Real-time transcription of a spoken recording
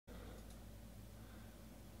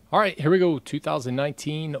All right, here we go.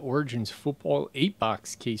 2019 Origins Football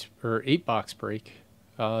 8-box case or 8-box break.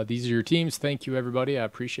 These are your teams. Thank you, everybody. I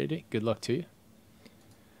appreciate it. Good luck to you.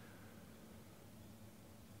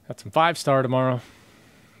 Got some 5-star tomorrow.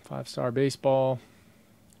 5-star baseball,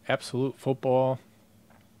 absolute football.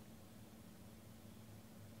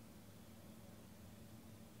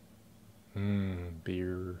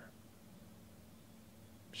 Beer.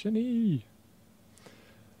 Shiny.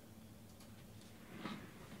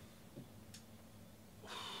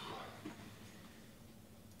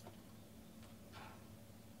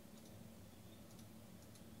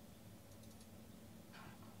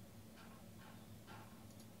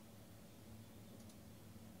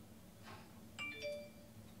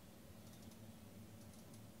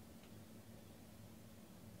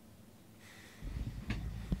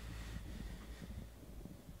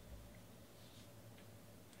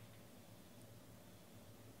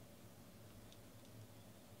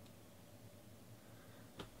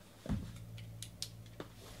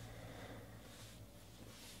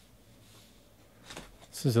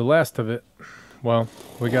 This is the last of it. Well,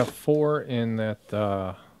 we got 4 in that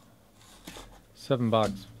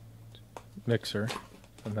 7-box mixer,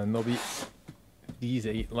 and then there'll be these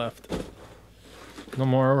 8 left. No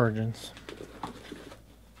more Origins.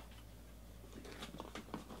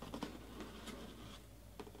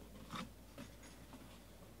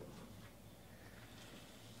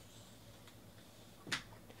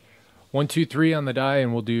 One, two, three on the die,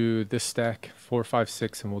 and we'll do this stack. 4, 5,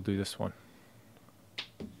 6, and we'll do this one.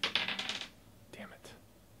 Damn it.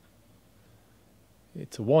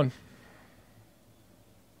 It's a 1.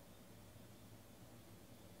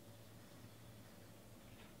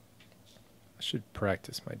 I should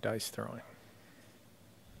practice my dice throwing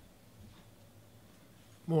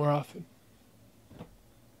more often.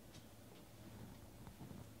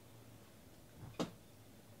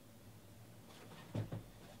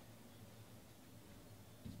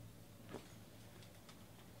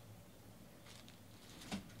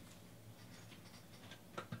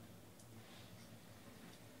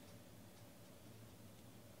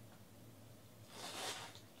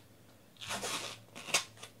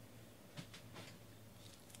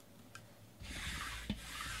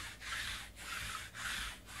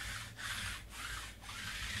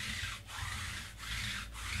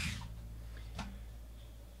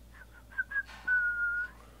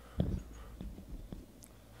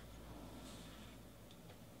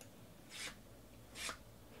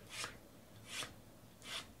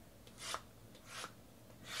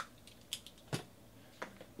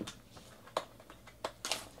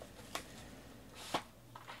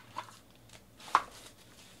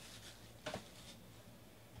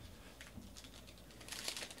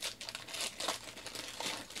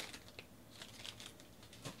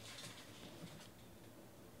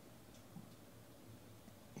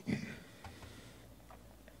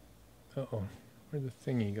 Uh-oh. Where'd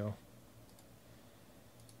the thingy go?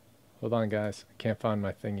 Hold on, guys. I can't find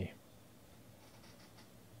my thingy.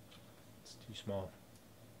 It's too small.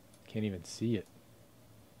 Can't even see it.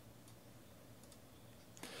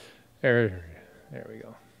 There we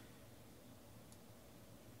go.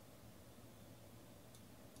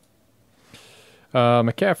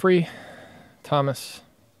 McCaffrey, Thomas,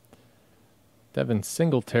 Devin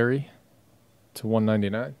Singletary to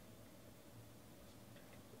 199.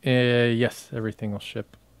 Yes, everything will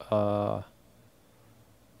ship.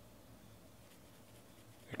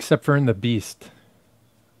 Except for in the Beast.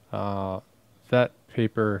 That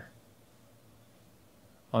paper,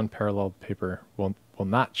 unparalleled paper, will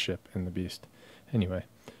not ship in the Beast. Anyway,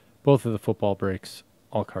 both of the football breaks,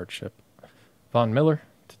 all card ship. Von Miller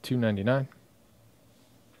to 299.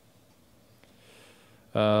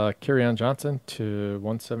 Kerryon Johnson to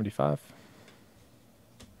 175.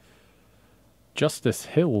 Justice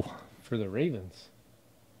Hill for the Ravens.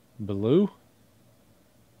 Blue.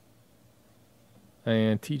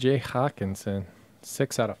 And TJ Hawkinson,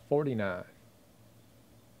 6 out of 49.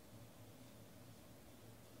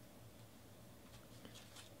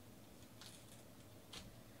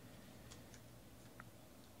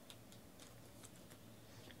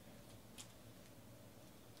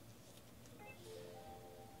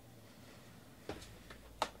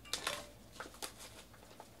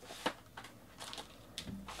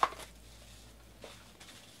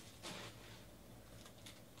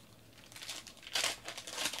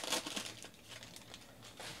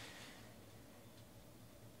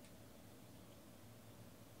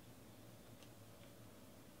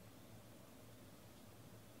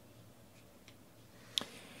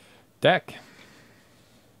 Dak,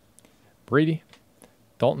 Brady,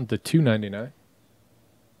 Dalton to 299.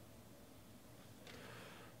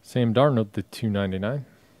 Sam Darnold to 299.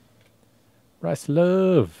 Bryce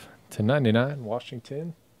Love to 99.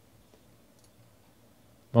 Washington.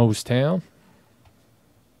 Mostown.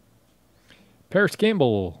 Paris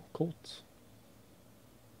Campbell, Colts.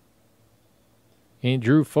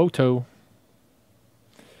 Andrew Photo.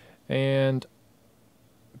 And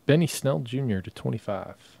Benny Snell Jr. to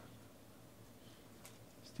 25.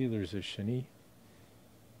 Steelers is Shani.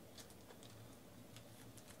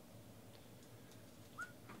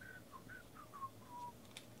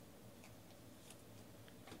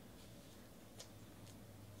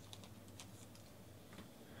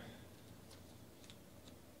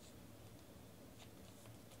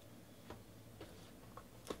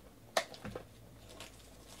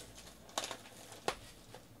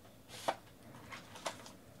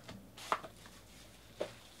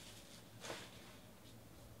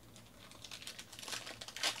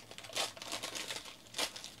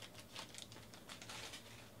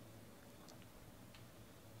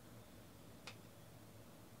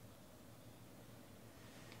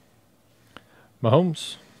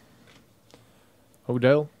 Mahomes.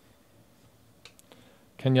 Odell.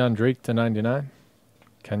 Kenyon Drake to 99.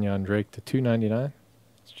 Kenyon Drake to 299.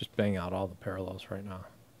 Let's just bang out all the parallels right now.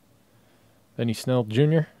 Benny Snell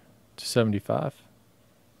Jr. to 75.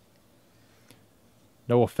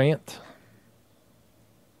 Noah Fant.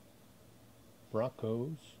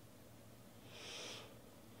 Broncos.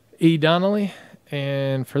 E. Donnelly.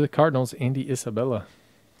 And for the Cardinals, Andy Isabella.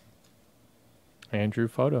 Andrew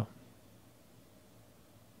Photo.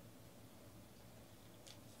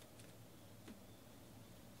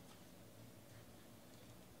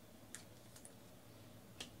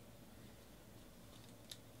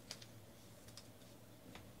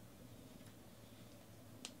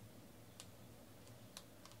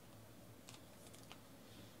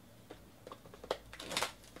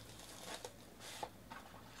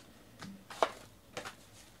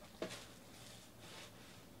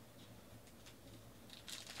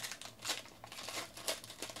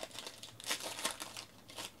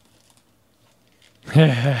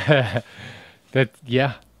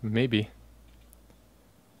 Yeah, maybe.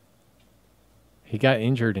 He got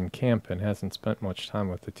injured in camp and hasn't spent much time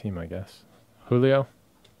with the team, I guess. Julio.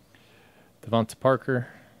 Devonta Parker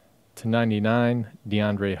to 99.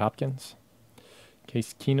 DeAndre Hopkins.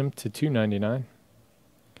 Case Keenum to 299.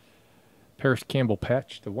 Paris Campbell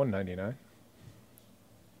patch to 199.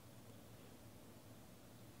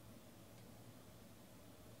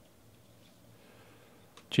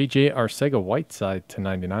 J.J. Arcega-Whiteside to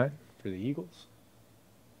 99 for the Eagles.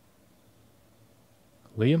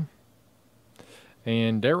 Liam.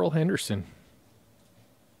 And Darrell Henderson.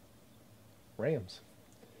 Rams.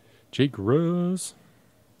 Jake Rose.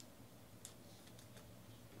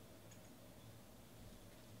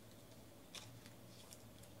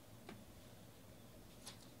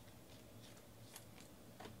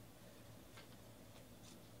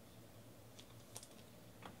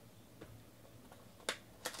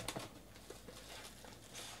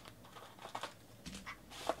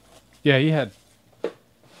 Yeah, he had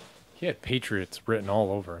Patriots written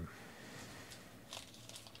all over him.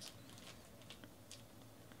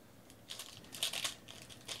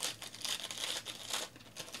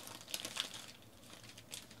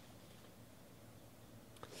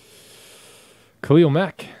 Khalil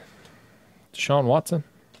Mack. Deshaun Watson.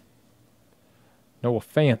 Noah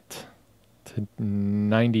Fant to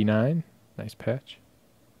 99. Nice patch.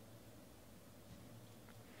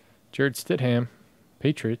 Jared Stidham.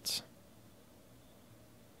 Patriots.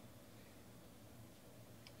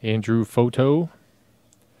 Andrew Photo.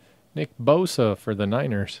 Nick Bosa for the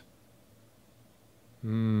Niners.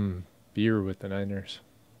 Beer with the Niners.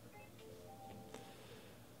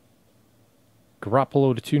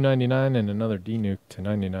 Garoppolo to 299 and another D-Nuke to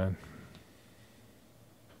 99.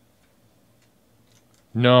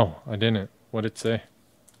 No, I didn't. What did it say?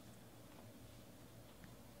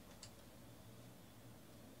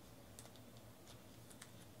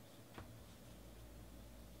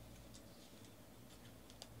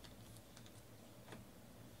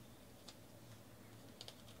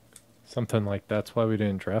 Something like that's why we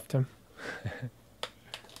didn't draft him.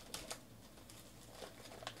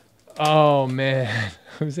 Oh, man.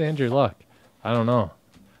 Who's Andrew Luck? I don't know.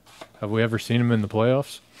 Have we ever seen him in the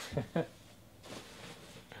playoffs?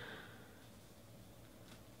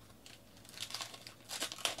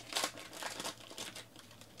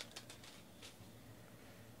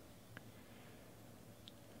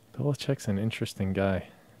 Belichick's an interesting guy.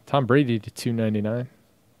 Tom Brady to 299.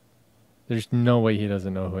 There's no way he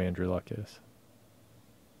doesn't know who Andrew Luck is.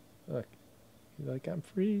 Look. He's like, I'm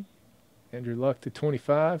free. Andrew Luck to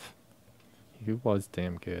 25. He was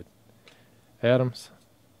damn good. Adams,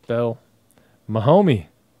 Bell, Mahomey.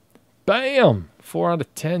 Bam! 4 out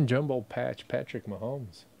of 10 jumbo patch. Patrick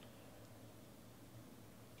Mahomes.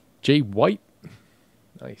 Jay White.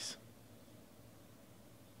 Nice.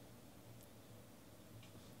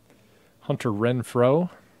 Hunter Renfrow.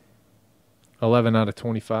 11 out of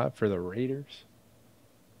 25 for the Raiders.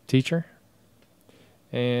 Teacher.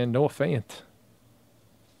 And Noah Fant.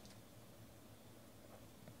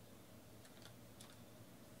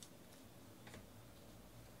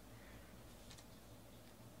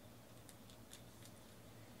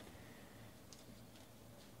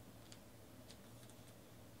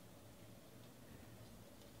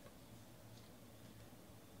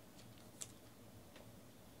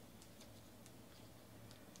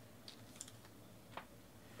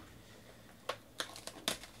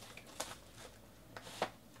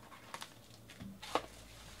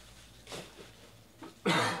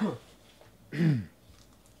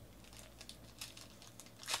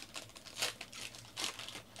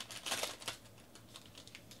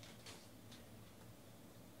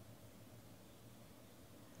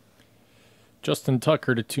 Justin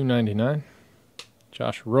Tucker to 299.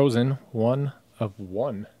 Josh Rosen, 1 of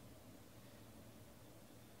 1.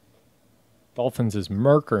 Dolphins is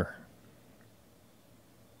Merker.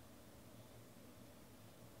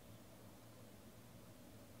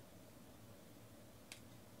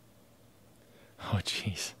 Oh,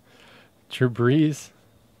 jeez. Drew Brees.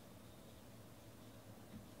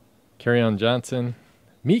 Kerryon Johnson.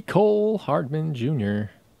 Mecole Hardman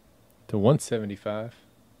Jr. to 175.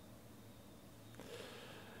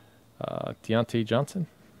 Deontay Johnson.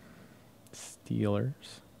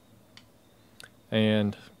 Steelers.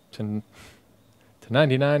 And to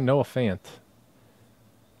 99, Noah Fant.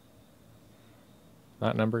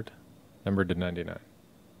 Not numbered. Numbered to 99.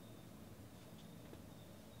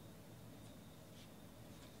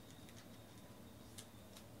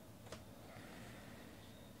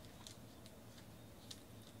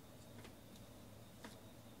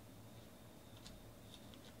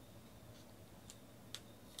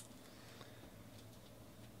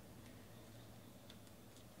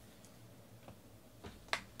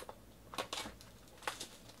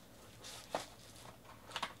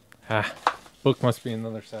 Ah, book must be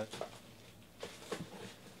another set.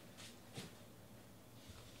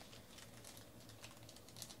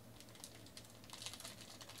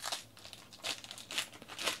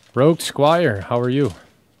 Rogue Squire, how are you?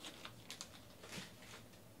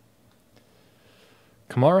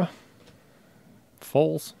 Kamara,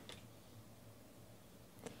 Foles,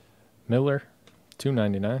 Miller,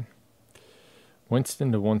 299.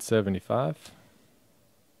 Winston to 175.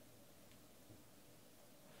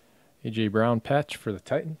 A.J. Brown patch for the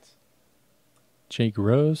Titans. Jake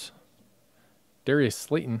Rose. Darius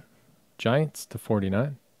Slayton, Giants to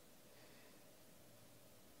 49.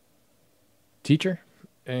 Teacher.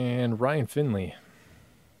 And Ryan Finley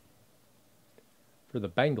for the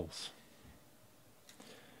Bengals.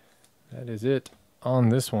 That is it on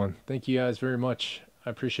this one. Thank you guys very much. I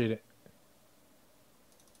appreciate it.